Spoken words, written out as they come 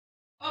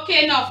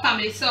Okay, now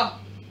family, so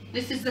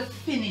this is the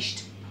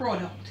finished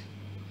product.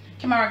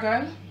 Camera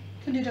girl,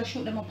 can you just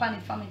shoot them up on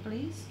it for me,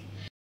 please?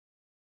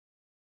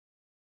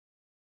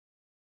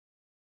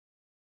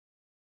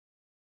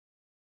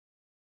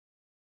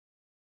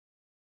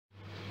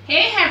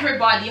 Hey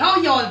everybody, how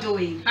y'all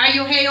doing? Are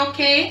you hey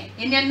okay?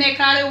 In your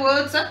neck of the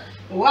woods?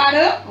 What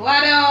up?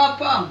 What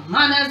up?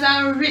 Manners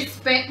and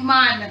respect,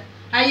 man.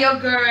 Are your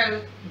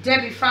girl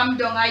Debbie from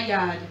Donga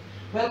Yard?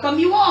 Welcome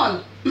you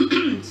all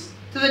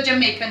to the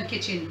Jamaican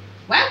kitchen.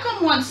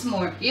 Welcome once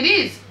more. It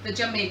is the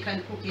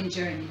Jamaican cooking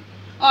journey.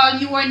 All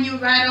you are new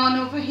right on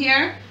over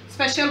here,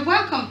 special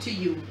welcome to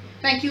you.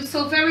 Thank you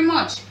so very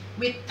much.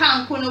 We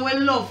thank you, we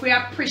love, we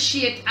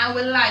appreciate, and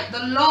we like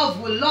the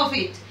love. We love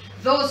it.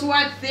 Those who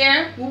are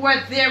there, who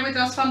were there with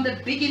us from the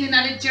beginning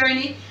of the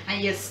journey,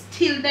 and you're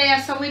still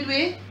there, so with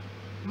we,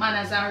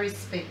 manners and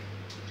respect.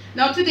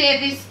 Now today,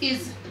 this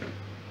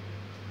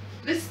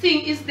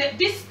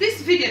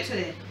video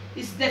today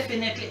is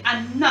definitely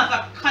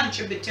another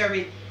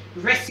contributory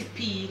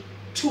recipe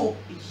to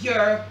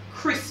your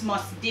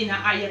Christmas dinner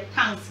or your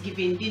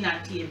Thanksgiving dinner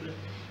table.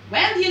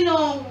 Well, you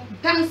know,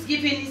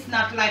 Thanksgiving is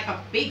not like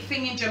a big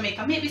thing in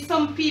Jamaica. Maybe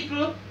some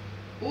people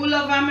who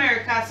love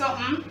America or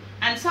something,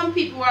 and some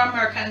people who are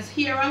Americans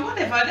here and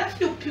whatever, that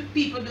few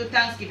people do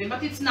Thanksgiving,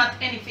 but it's not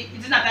anything,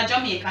 it's not a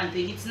Jamaican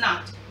thing, it's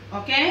not,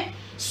 okay?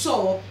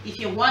 So, if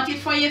you want it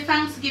for your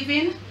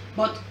Thanksgiving,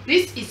 but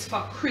this is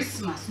for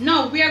Christmas.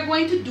 Now, we are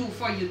going to do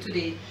for you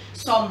today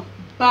some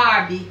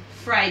Barbie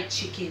fried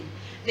chicken.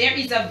 There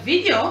is a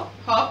video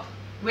up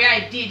where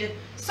I did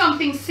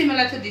something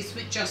similar to this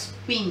with just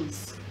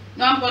wings.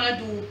 Now, I'm going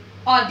to do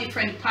all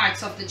different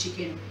parts of the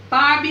chicken.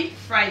 Barbie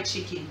fried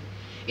chicken.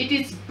 It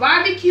is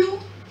barbecue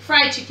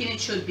fried chicken,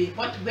 it should be,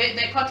 but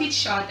they cut it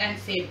short and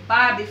say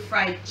Barbie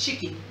fried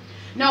chicken.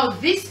 Now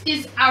this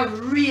is a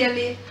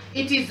really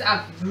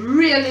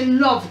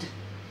loved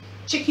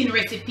chicken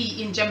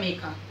recipe in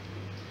Jamaica.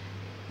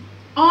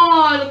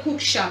 All the cook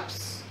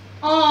shops,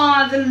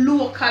 all the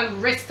local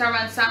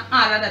restaurants and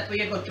all of that where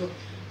you go to,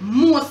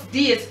 most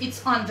days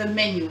it's on the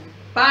menu.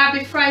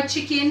 Barbie fried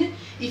chicken.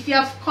 If you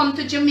have come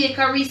to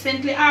Jamaica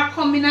recently or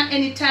coming at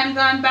any time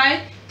gone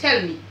by,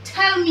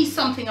 tell me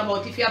something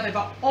about if you have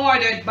ever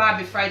ordered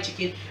Barbie fried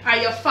chicken or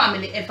your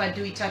family ever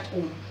do it at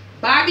home.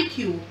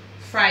 Barbecue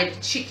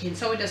fried chicken.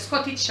 So we just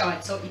cut it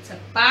short. So it's a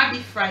Barbie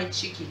fried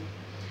chicken.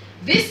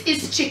 This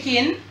is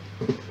chicken.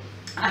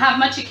 I have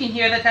my chicken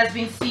here that has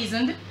been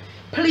seasoned.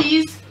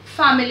 Please,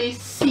 family,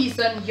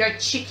 season your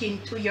chicken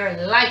to your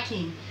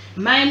liking.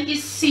 Mine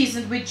is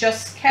seasoned with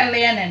just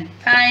scallion and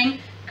thyme,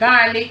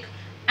 garlic,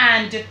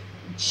 and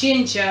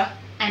ginger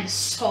and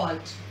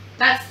salt.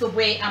 That's the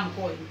way I'm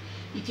going.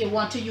 If you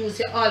want to use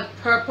your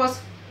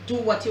all-purpose, do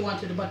what you want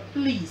to do, but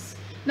please,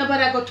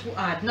 nobody go too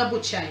hard, no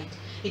butcher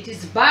it. It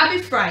is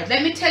Barbie fried.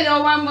 Let me tell you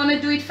how I'm going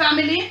to do it,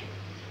 family.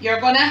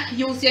 You're going to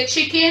use your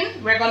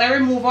chicken. We're going to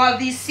remove all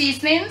these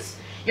seasonings.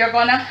 You're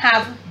going to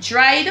have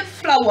dried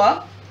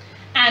flour,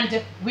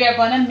 and we're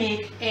going to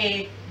make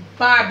a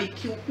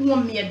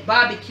homemade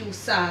barbecue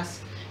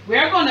sauce.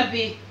 We're going to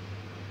be,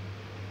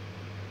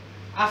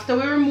 after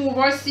we remove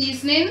our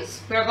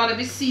seasonings, we're going to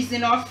be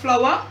seasoning our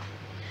flour.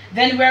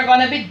 Then we're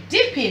going to be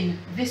dipping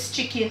this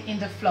chicken in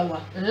the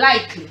flour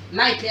lightly.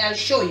 I'll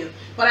show you,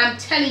 but I'm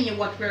telling you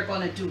what we're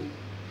going to do.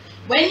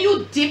 When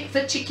you dip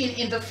the chicken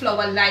in the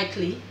flour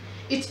lightly,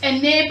 it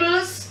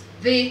enables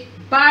the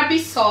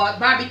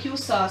barbecue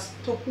sauce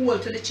to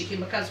hold to the chicken,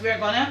 because we're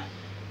going to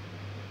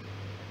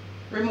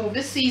remove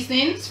the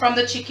seasonings from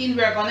the chicken.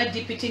 We're going to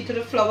dip it into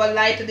the flour,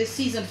 the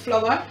seasoned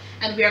flour,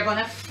 and we're going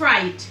to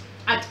fry it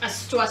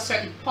to a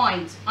certain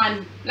point,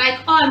 on like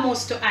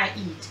almost to I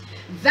eat.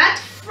 That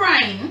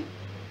frying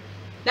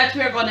that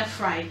we're gonna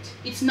fry it,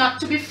 it's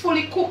not to be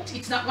fully cooked.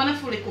 It's not gonna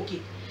fully cook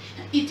it.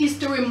 It is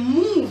to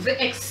remove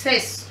the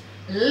excess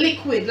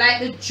liquid,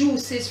 like the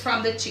juices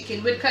from the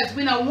chicken, because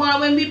we know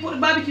when we put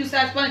barbecue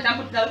sauce on it and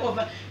put it in the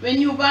oven, when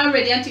you go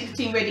ready until the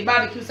thing ready,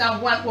 barbecue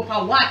sauce one up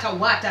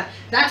water.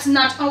 That's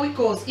not how it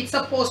goes. It's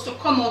supposed to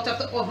come out of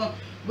the oven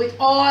with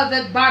all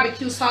the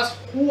barbecue sauce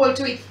hold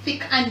to it,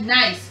 thick and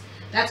nice.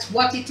 That's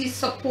what it is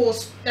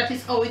supposed. That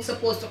is how it's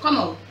supposed to come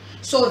out.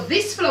 So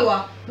this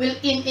flour will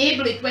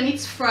enable it, when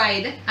it's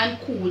fried and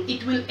cool,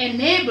 it will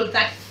enable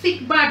that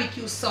thick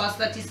barbecue sauce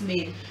that is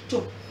made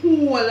to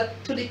hold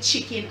to the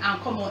chicken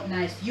and come out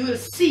nice. You will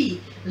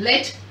see.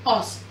 Let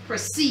us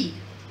proceed.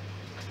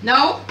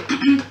 Now,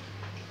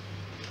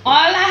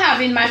 all I have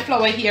in my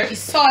flour here is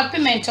salt,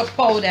 pimento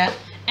powder,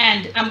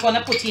 and I'm going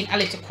to put in a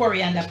little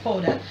coriander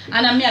powder.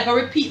 And I'm going to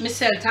repeat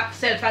myself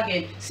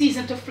again.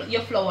 Season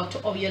your flour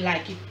to how you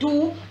like it.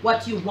 Do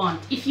what you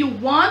want. If you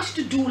want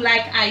to do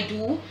like I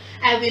do,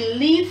 I will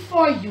leave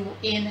for you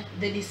in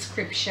the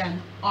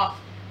description of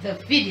the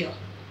video.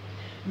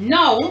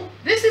 Now,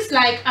 this is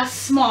like a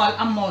small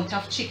amount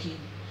of chicken.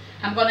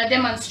 I'm going to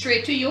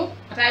demonstrate to you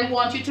what I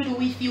want you to do.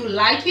 If you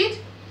like it,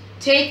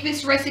 take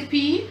this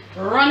recipe,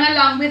 run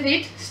along with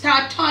it,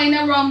 start toying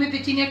around with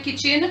it in your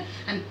kitchen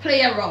and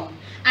play around.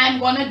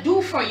 I'm going to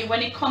do for you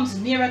when it comes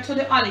nearer to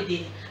the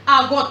holiday.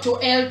 I'll go to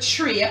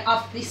L3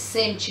 of this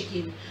same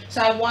chicken.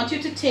 So I want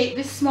you to take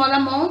this small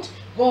amount,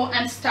 go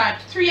and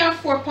start 3 or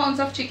 4 pounds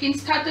of chicken,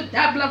 start to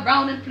dabble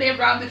around and play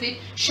around with it,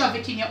 shove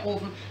it in your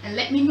oven, and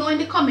let me know in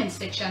the comment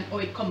section how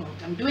it come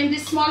out. I'm doing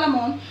this small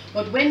amount,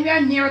 but when we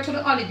are nearer to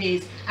the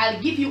holidays,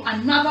 I'll give you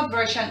another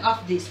version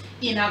of this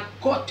in a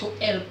go to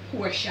L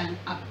portion,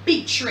 a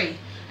big tray,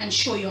 and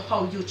show you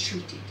how you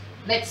treat it.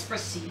 Let's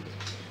proceed.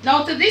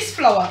 Now to this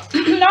flour.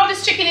 Now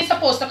this chicken is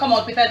supposed to come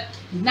out with a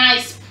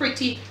nice,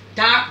 pretty,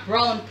 dark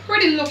brown,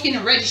 pretty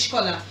looking reddish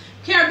color.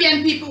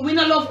 Caribbean people, we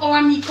don't love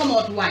our meat come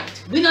out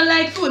white. We don't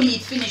like food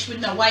meat finished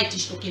with a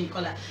whitish looking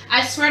color.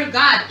 I swear to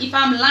God, if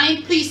I'm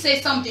lying, please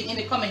say something in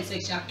the comment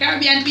section.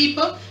 Caribbean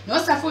people, no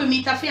suffer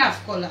meat if you have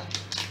color.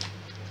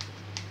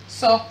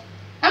 So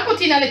I'm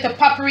putting a little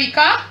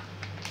paprika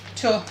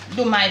to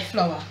do my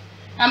flour.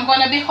 I'm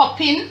gonna be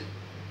hopping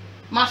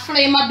my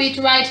flame a bit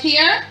right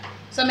here.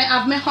 So I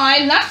have my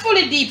oil, not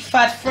fully deep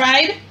fat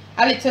fried,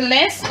 a little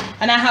less,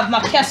 and I have my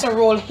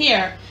casserole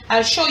here.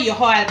 I'll show you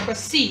how I'll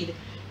proceed.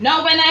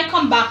 Now when I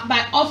come back,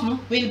 my oven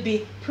will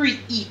be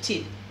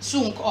preheated.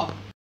 Soon come.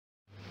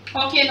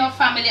 Okay, now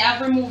family,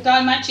 I've removed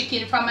all my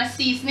chicken from my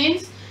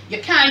seasonings.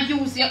 You can't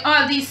use it.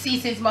 All these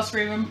seasonings must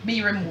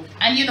be removed.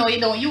 And you know you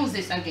don't use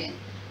this again.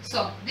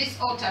 So this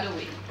out of the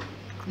way.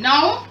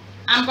 Now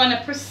I'm going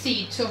to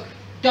proceed to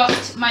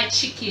dust my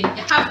chicken.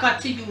 You have got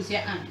to use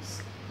your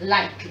hands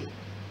lightly.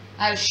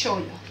 I'll show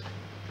you.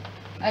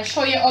 I'll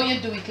show you how you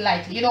do it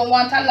lightly. You don't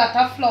want a lot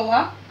of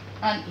flour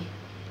on it.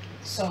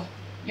 So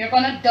you're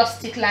going to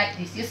dust it like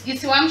this. You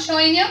see what I'm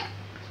showing you?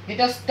 You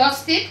just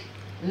dust it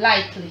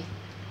lightly.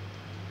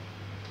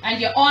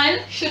 And your oil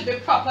should be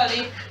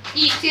properly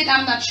heated.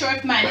 I'm not sure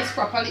if mine is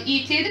properly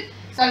heated.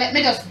 So let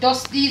me just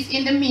dust these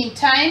in the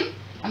meantime.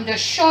 I'm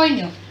just showing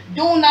you.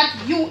 Do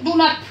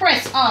not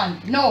press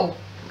on. No.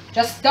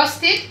 Just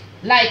dust it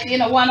lightly. You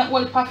don't want to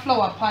hold a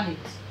flour upon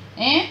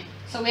it.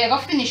 So we're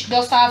going to finish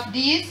dust off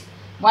these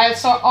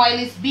whilst our oil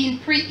is being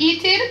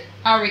preheated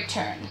and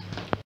return.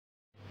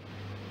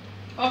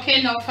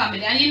 Okay now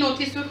family, and you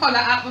notice the color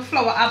of the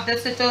flour of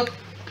this little,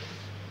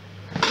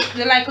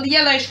 the like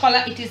yellowish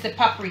color, it is the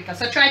paprika.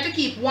 So try to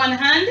keep one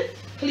hand,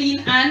 clean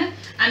hand,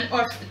 and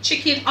our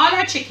chicken, all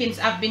our chickens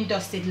have been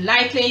dusted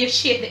lightly. You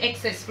shake the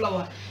excess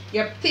flour.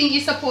 Your thing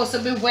is supposed to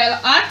be well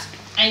hot,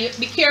 and you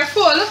be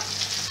careful,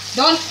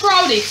 don't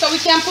crowd it. So we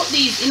can put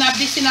these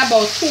in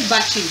about 2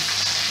 batches.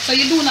 So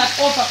you do not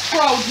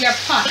overcrowd your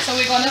pot. So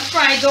we're going to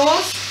fry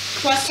those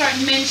to a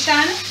certain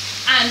mention,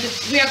 and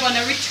we are going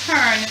to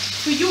return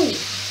to you.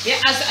 Yeah,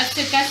 as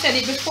I said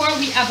it before,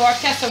 we have our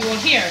casserole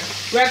here.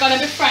 We're going to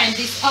be frying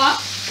this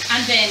up,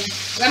 and then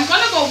I'm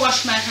going to go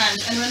wash my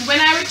hands, and when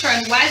I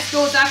return, whilst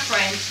those are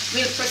frying,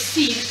 we'll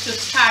proceed to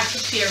start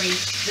preparing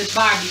the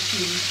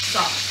barbecue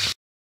sauce.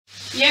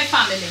 Yeah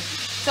family,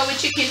 so the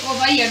chicken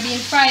over here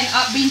being fried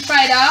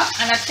up,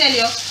 and I tell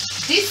you,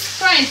 this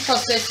frying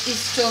process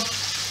is to,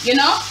 you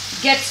know,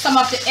 get some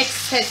of the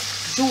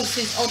excess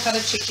juices out of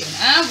the chicken,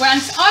 and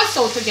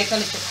also to get a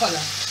little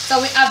color. So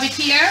we have it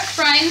here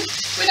frying.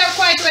 We're not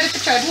quite ready to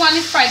try. One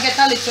is fried, get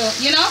a little,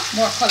 you know,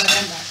 more color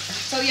than that.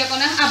 So you're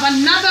gonna have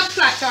another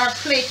platter or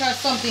plate or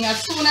something.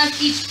 As soon as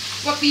each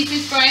piece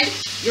is fried,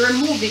 you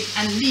remove it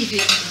and leave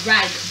it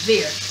right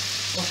there.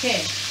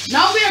 Okay.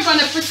 Now we are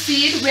gonna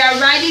proceed. We are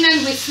riding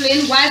and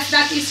whistling whilst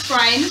that is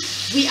frying.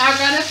 We are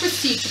gonna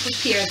proceed to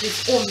prepare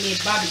this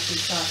homemade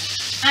barbecue sauce.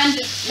 And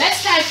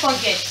lest I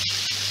forget,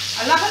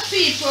 a lot of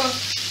people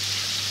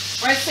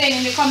were saying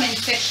in the comment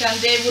section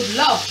they would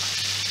love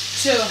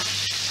to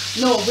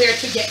know where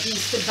to get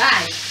these to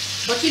buy.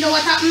 But you know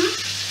what happened?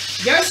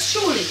 Yours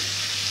truly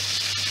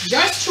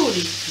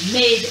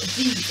made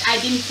these. I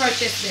didn't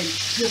purchase them.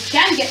 You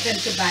can get them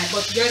to buy,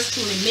 but yours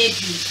truly made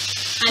these.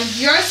 And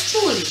yours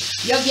truly,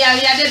 your girl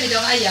Debbie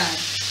down a yard,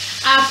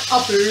 I've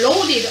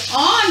uploaded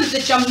on the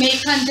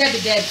Jamaican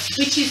Barbeque,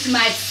 which is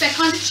my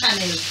second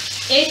channel,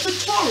 a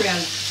tutorial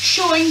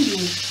showing you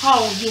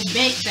how you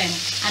make them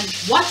and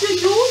what you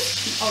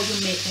use and how you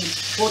make them.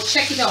 Go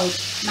check it out.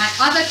 My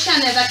other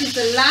channel, that is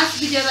the last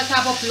video that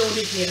I've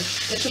uploaded there.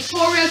 The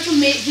tutorial to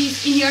make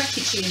these in your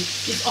kitchen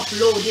is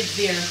uploaded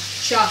there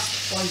just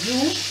for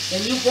you.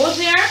 When you go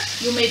there,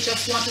 you may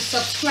just want to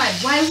subscribe.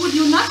 Why would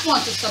you not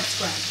want to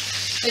subscribe?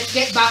 Let's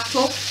get back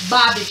to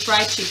Barbie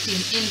fried chicken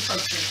in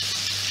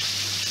process.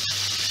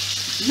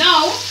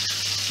 Now,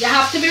 you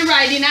have to be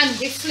riding and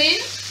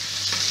whistling.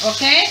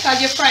 Okay,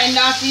 because you're frying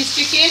off these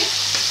chicken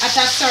at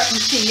a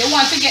certain thing. You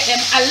want to get them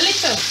a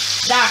little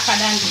darker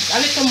than this, a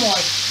little more.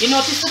 You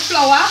notice the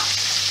flour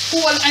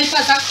cool and it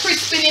has a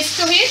crispiness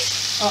to it.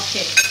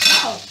 Okay,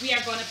 now we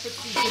are going to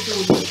proceed to do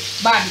the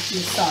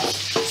barbecue sauce.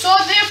 So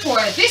therefore,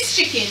 this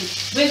chicken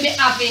will be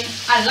having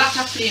a lot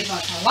of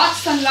flavors,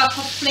 lots and lots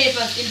of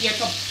flavors in there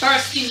to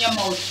burst in your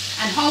mouth.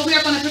 And how we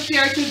are going to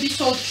prepare it will be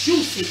so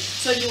juicy,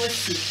 so you will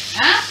see.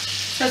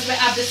 Because we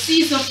have the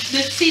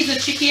seasoned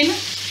chicken,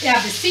 we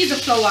have the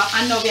seasoned flour,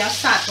 and now we have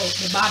started out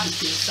the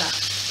barbecue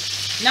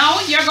sauce.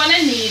 Now you're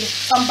gonna need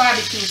some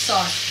barbecue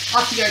sauce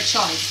of your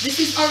choice. This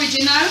is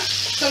original,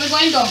 so we're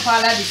going to dump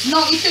all of this.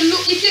 Now if you're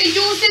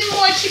using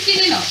more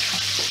chicken, you know,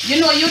 you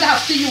know you'd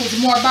have to use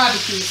more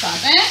barbecue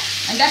sauce, eh?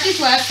 And that is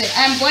why I said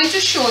I'm going to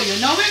show you.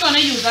 Now we're going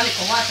to use a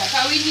little water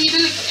because we need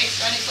a little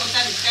extra and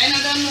sometimes I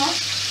don't know.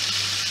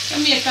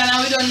 Jamaican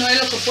and we don't know a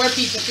little poor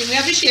people thing. We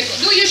have to shake it.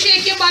 Do you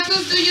shake your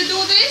bottles? Do you do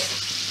this?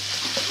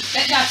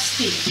 Let that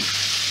stick.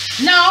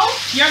 Now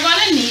you're going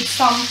to need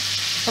some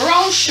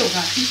brown sugar.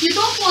 If you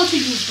don't want to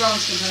use brown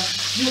sugar,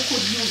 you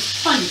could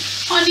use honey.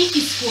 Honey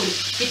is good.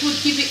 It will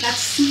give it that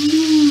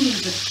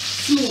smooth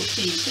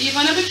thing. So you're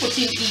going to be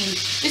putting in,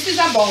 this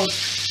is about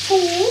 2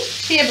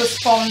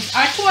 tablespoons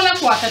or 2¼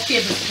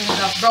 tablespoons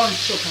of brown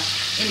sugar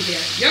in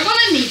there. You're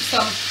going to need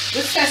some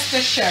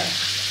Worcestershire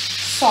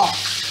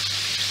sauce.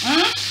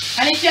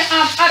 And if you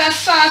have other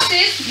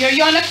sauces, you're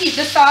going to keep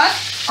the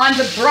sauce on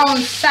the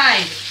brown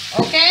side.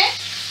 Okay?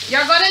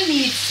 You're going to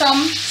need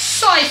some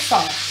soy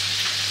sauce.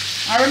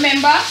 And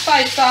remember,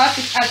 soy sauce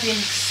is as in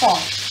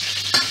salt.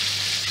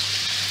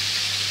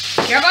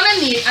 You're going to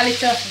need a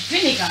little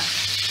vinegar.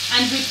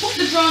 And we put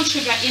the brown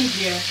sugar in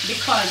there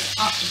because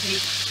of the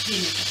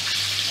vinegar.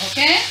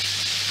 Okay?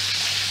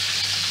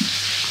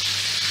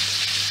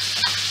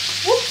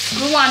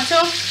 Oops, we want to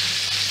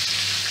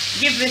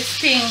give this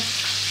thing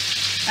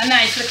a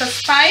nice little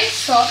spice.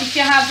 So if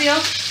you have your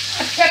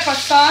pepper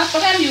sauce,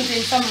 but I'm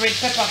using some red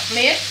pepper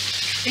flakes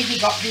to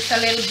give up this a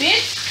little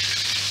bit.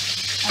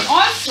 And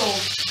also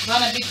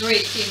gonna be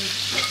grating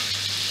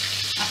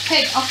a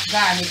peg of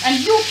garlic. And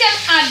you can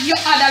add your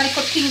other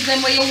little things then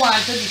where you want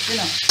to this, you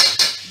know.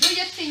 Do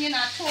your thing, you know,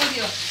 I told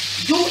you.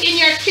 Do in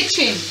your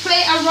kitchen.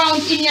 Play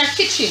around in your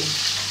kitchen.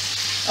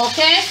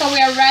 Okay, so we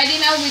are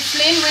riding and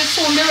whistling. We'll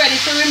soon be ready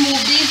to remove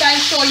these. I'll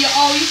show you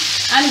how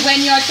and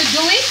when you're to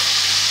do it.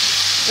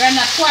 We're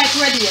not quite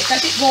ready yet.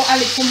 Let it go a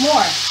little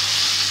more.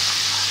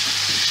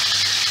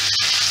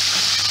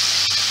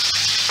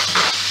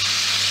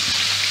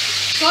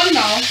 So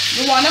now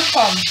you want to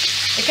come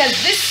because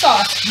this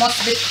sauce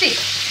must be thick.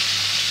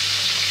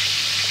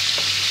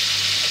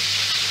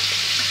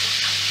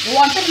 You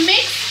want to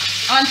mix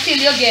until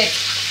you get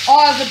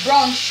all the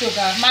brown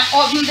sugar. My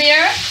oven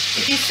there,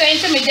 it is saying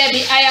to me,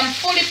 Debbie, I am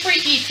fully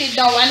preheated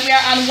now and we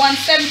are on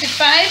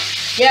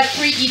 175. We have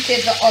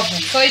preheated the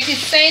oven. So it is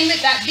saying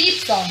with that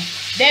beep sound,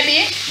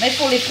 Debbie, me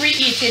fully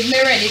preheated, me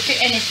ready for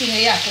anything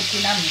you have put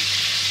in on me.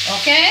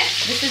 Okay?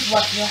 This is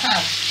what you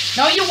have.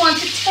 Now you want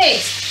to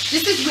taste.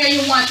 This is where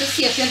you want to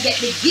see if you get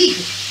the gig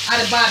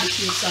out of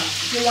barbecue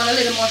sauce. If you want a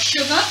little more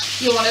sugar,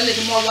 you want a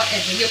little more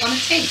whatever, you're going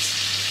to taste.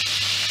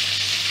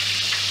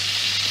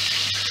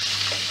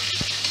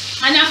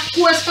 And of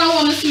course, for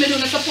one of you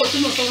don't supposed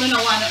to know, so we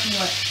don't want nothing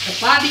more. The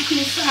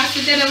barbecue sauce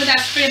together with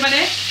that flavor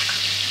there.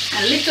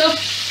 A little,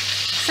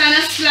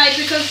 slight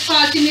little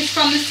saltiness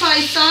from the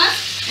soy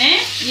sauce.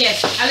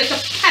 Yes, a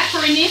little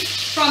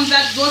pepperiness from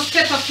those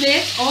pepper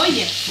flakes. Oh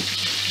yes.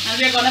 And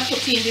we're going to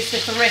put in this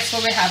little rest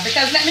what we have.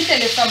 Because let me tell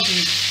you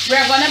something.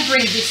 We're going to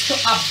bring this to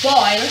a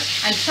boil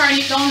and turn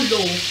it down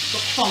low to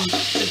come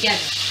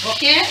together.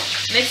 Okay?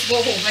 Let's go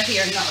over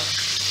here now.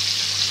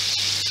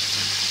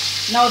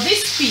 Now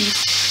this piece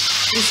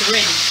is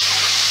ready.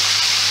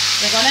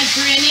 We're going to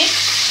drain it.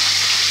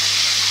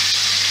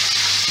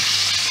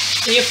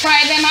 So you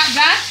fry them at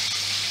that.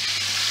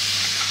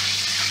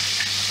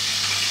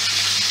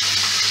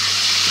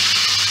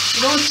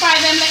 Don't fry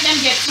them, let them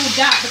get too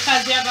dark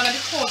because they are going to be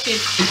coated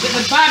with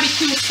the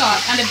barbecue sauce.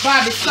 And the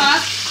barbecue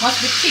sauce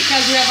must be thick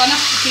as we are going to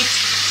put it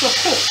to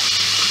cook.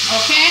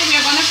 Okay, we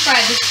are going to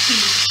fry this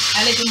piece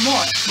a little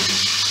more.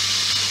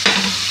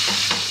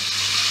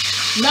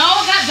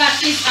 Now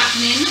that is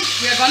happening,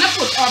 we are going to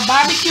put our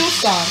barbecue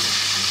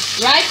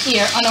sauce right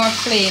here on our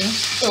flame.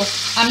 So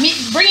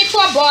bring it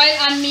to a boil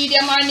on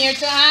medium or near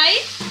to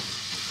high.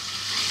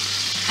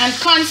 And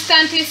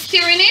constantly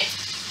stirring it.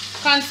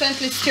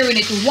 Constantly stirring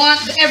it. We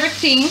want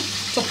everything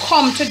to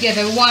come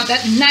together. We want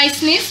that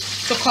niceness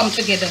to come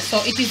together.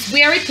 So it is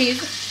where it is,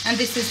 and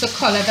this is the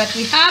color that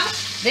we have.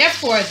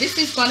 Therefore,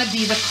 this is going to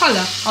be the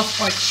color of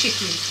our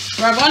chicken.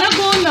 We're going to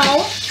go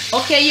now.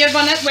 Okay,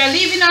 we're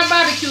leaving our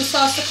barbecue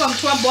sauce to come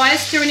to a boil,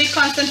 stirring it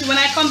constantly.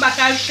 When I come back,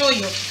 I'll show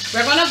you.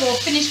 We're going to go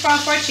finish from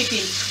our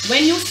chicken.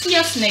 When you see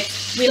us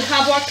next, we'll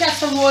have our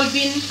casserole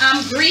being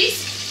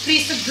greased.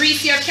 Please to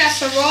grease your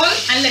casserole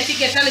and let it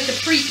get a little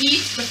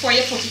preheat before you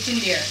put it in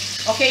there.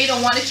 Okay, you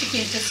don't want the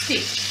chicken to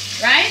stick,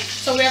 right?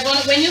 So we're going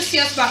to, when you see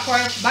us back,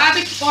 our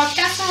barbecue, our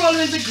casserole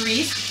will be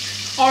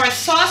greased, our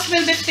sauce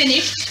will be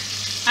finished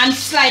and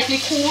slightly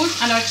cool,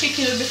 and our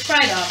chicken will be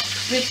fried up.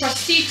 We'll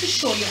proceed to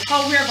show you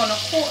how we're going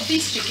to coat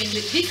this chicken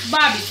with this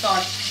barbecue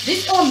sauce,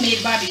 this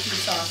homemade barbecue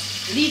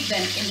sauce. Leave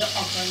them in the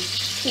oven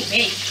to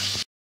bake.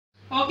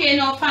 Okay,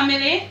 now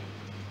family,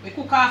 we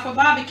cook off a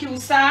barbecue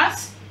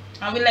sauce.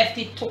 And we left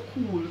it to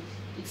cool.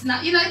 It's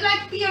not, you know, it's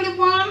like barely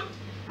warm.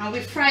 And we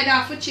fried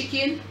off the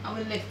chicken and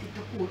we left it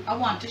to cool. I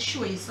want to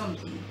show you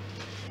something.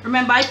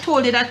 Remember, I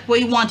told you that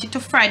we wanted to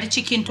fry the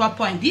chicken to a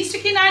point. These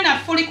chicken are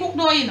not fully cooked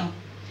though, you know.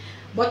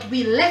 But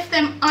we left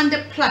them on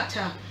the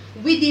platter.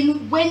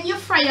 When you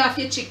fry off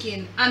your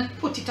chicken and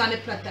put it on the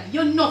platter,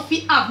 you know if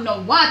you have no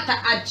water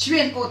or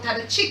drain out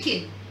of the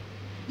chicken.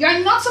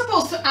 You're not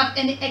supposed to have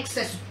any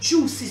excess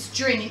juices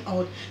draining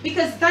out,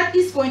 because that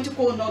is going to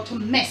go now to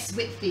mess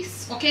with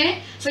this.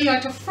 Okay, so you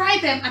have to fry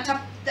them to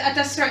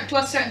a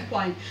certain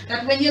point,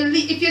 that when you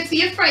leave, if you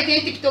see you fry it,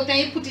 you take it out and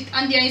you put it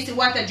on there and you see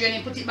water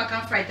draining, put it back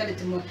and fry it a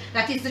little more.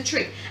 That is the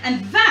trick.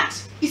 And that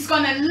is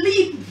gonna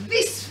lead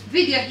this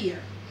video here.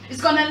 It's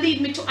gonna lead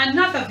me to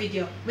another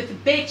video with the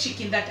baked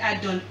chicken that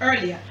I done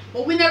earlier,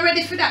 but we're not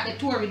ready for that the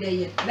tour there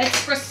yet.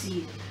 Let's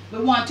proceed.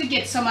 We want to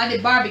get some of the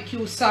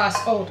barbecue sauce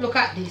out. Look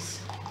at this.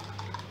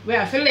 We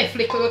have to left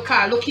little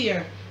car. Look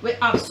here. We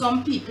have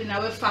some people in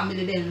our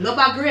family then love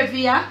a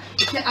gravy. Yeah?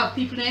 If you have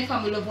people in your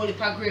family love only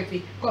for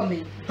gravy, come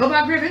in. Love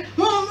a gravy?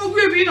 Oh, no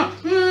gravy, you know.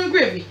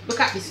 Gravy.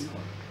 Look at this now.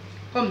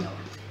 Come now.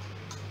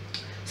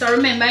 So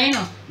remember, you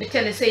know, they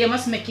tell you, say you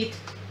must make it,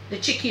 the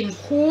chicken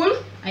cool,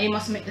 and you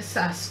must make the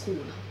sauce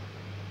cool.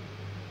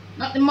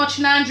 Not much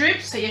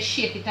non-drip, so you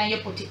shake it and you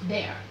put it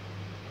there.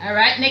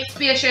 Alright, next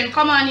patient,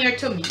 come on here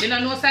to me. You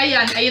don't know, say,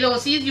 you don't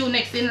see you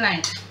next in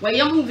line. Where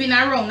you're moving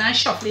around and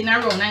shuffling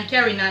around and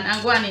carrying on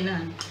and going in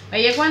on. Where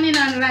you're going in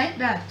on like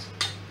that.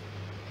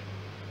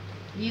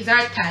 These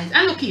are thighs.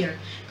 And look here,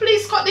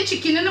 please cut the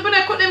chicken. You know, but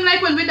I cut them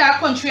like when we that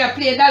country I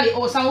play dolly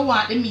house and we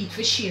want the meat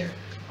for share.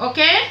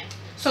 Okay?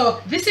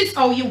 So, this is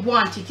how you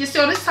want it. You see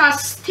how the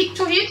sauce stick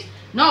to it?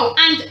 No,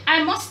 and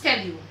I must tell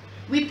you,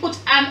 we put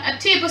a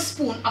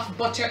tablespoon of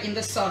butter in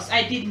the sauce.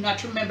 I did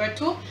not remember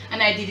to,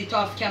 and I did it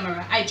off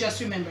camera. I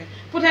just remembered.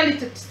 Put a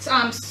little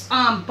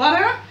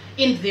butter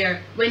in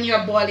there when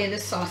you're boiling the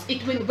sauce.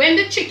 It will, when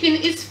the chicken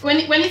is, when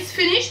it's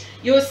finished,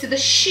 you will see the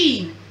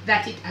sheen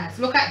that it has.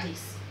 Look at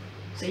this.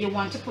 So you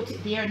want to put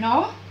it there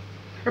now.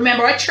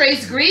 Remember, our tray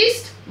is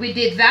greased. We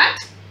did that.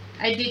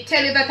 I did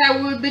tell you that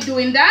I would be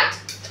doing that,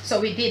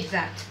 so we did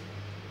that.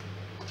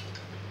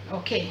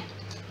 Okay.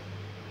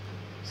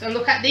 So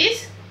look at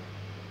this.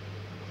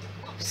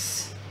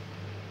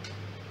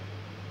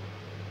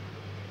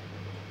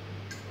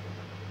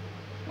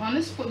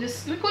 Let's put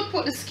this, we could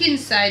put the skin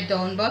side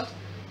down, but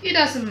it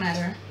doesn't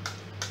matter.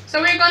 So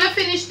we're gonna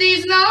finish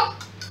these now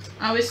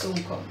and we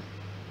soon come.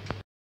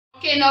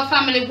 Okay, now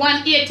family,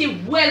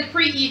 180 well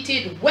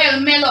preheated, well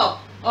mellow.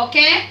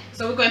 Okay,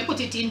 so we're going to put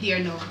it in there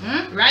now.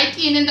 Right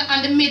in the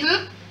on the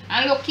middle.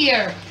 And look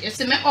here, you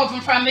see my oven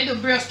from me, the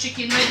breast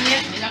chicken ready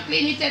here. I don't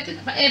clean it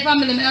for every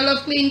family. I love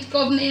clean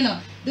oven, you know.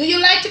 Do you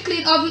like to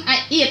clean oven? I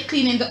hate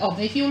cleaning the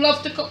oven. If you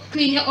love to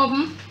clean your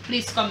oven,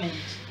 please comment.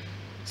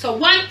 So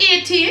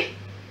 180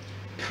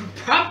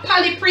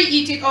 properly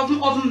preheated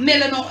oven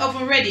mellow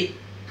oven ready.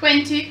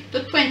 20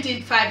 to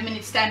 25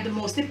 minutes time the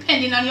most,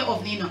 depending on your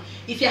oven, you know.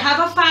 If you have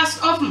a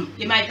fast oven,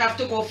 you might have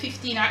to go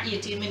 15 or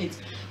 18 minutes.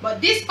 But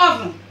this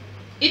oven,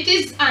 it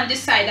is on the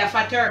side of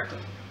a turtle.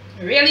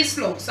 Really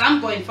slow. So I'm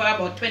going for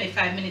about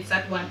 25 minutes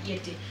at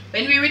 180.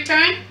 When we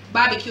return,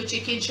 barbecue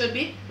chicken should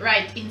be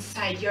right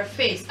inside your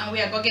face. And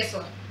we are going to guess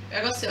what? We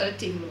are going to see how the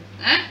thing look.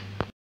 Huh?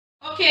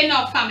 Okay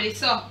now family,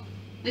 so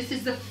this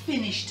is the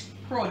finished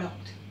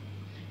product.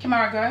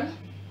 Camera girl,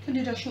 can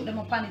you just shoot them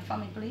up on it for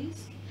me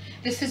please?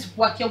 This is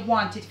what you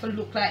want it to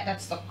look like.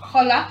 That's the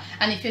color.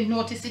 And if you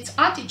notice it's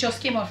hot, it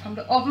just came out from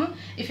the oven.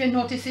 If you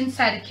notice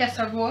inside the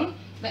casserole,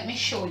 let me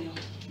show you.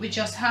 We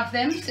just have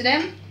them, see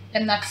them?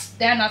 They're not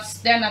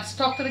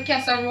stuck to the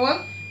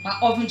casserole. My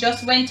oven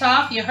just went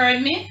off. You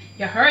heard me?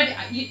 You heard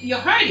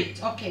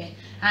it. Okay.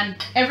 And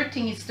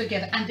everything is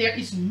together and there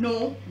is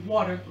no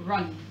water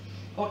running.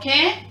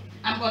 Okay?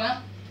 I'm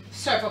gonna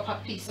serve up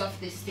a piece of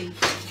this thing.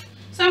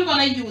 So I'm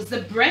gonna use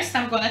the breast.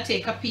 I'm gonna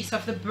take a piece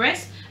of the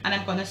breast and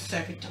I'm gonna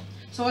serve it up.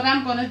 So what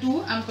I'm gonna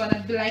do, I'm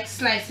gonna be like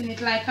slicing it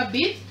like a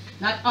bit,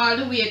 not all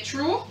the way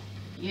through,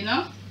 you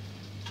know.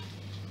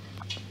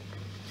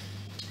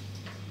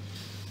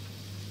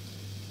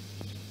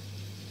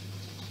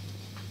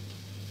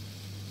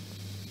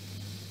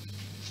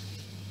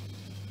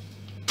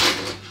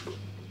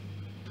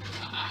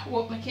 I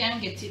hope I can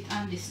get it,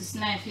 and this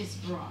knife is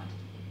broad.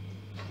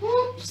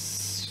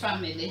 Oops,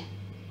 family.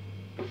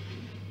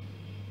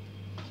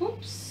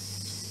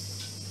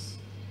 Oops.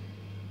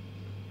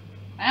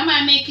 Why am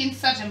I making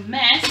such a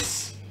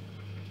mess?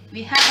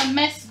 We have a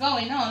mess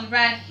going on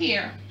right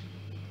here.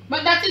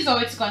 But that is how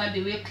it's gonna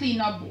be. We'll clean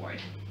our board.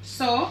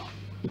 So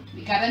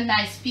we got a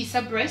nice piece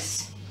of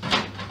breast.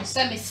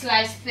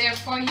 Semi-sliced there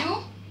for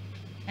you.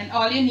 And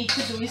all you need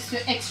to do is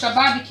the extra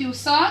barbecue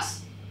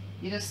sauce.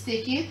 You just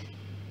take it,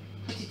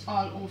 put it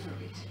all over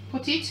it.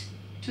 Put it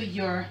to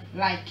your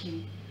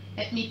liking.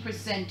 Let me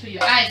present to you.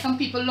 Some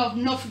people love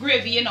enough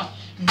gravy, you know.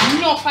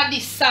 Enough of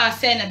this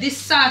sauce, and this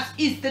sauce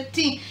is the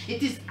thing.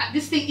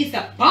 This thing is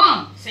the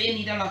bomb. So you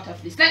need a lot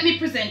of this. Let me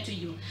present to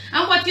you.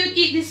 And what you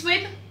eat this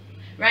with?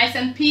 Rice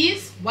and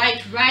peas,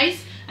 white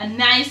rice, a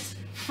nice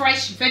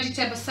fresh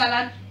vegetable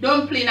salad,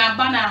 dumpling and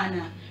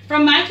banana.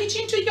 From my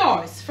kitchen to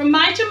yours, from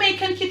my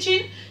Jamaican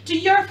kitchen to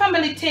your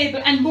family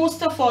table, and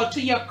most of all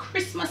to your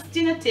Christmas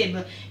dinner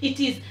table.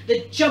 It is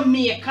the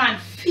Jamaican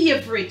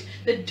favorite,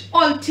 the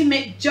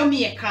ultimate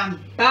Jamaican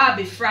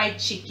Barbe fried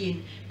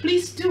chicken.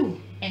 Please do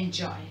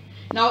enjoy.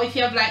 Now if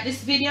you have liked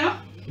this video,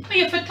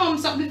 You have to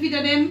thumbs up the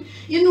video them,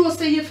 you know,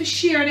 so you have to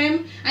share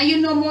them, and you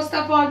know most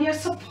of all you're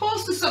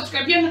supposed to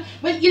subscribe.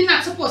 You're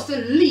not supposed to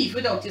leave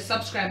without you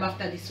subscribe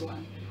after this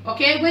one.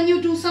 Okay, when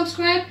you do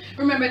subscribe,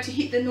 remember to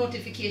hit the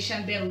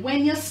notification bell.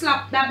 When you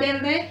slap that bell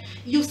there,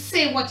 you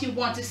say what you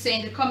want to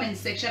say in the comment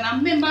section.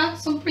 And remember,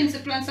 some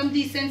principle and some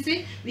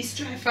decency, we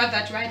strive for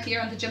that right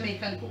here on the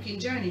Jamaican cooking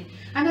journey.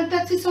 And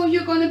that is how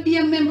you're going to be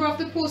a member of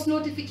the post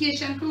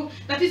notification crew.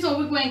 That is how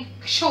we're going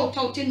to shout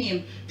out your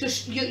name.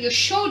 You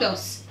showed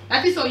us.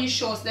 That is how you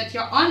show us that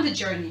you're on the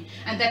journey,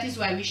 and that is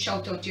why we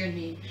shout out your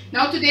name.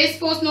 Now today's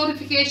post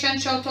notification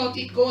shout out,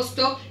 it goes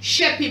to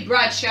Sheppy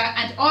Bradshaw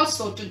and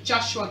also to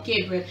Joshua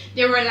Gabriel.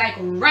 They were like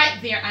right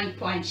there on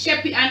point.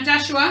 Sheppy and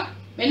Joshua,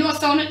 I know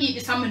I want to eat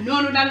this, and I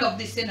know that I love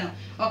this, you know.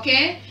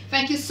 Okay?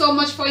 Thank you so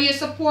much for your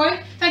support.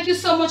 Thank you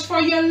so much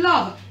for your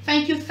love.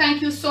 Thank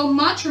you so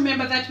much.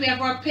 Remember that we have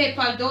our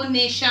PayPal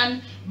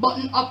donation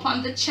button up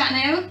on the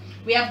channel.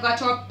 We have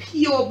got our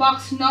PO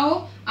box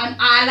now, and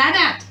all of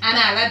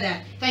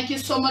that. Thank you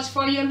so much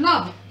for your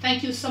love.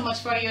 Thank you so much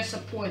for your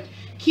support.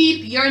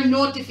 Keep your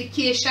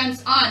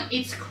notifications on.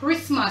 It's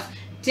Christmas.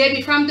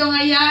 Debbie from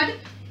Donga Yard.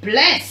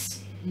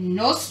 Bless.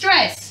 No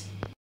stress.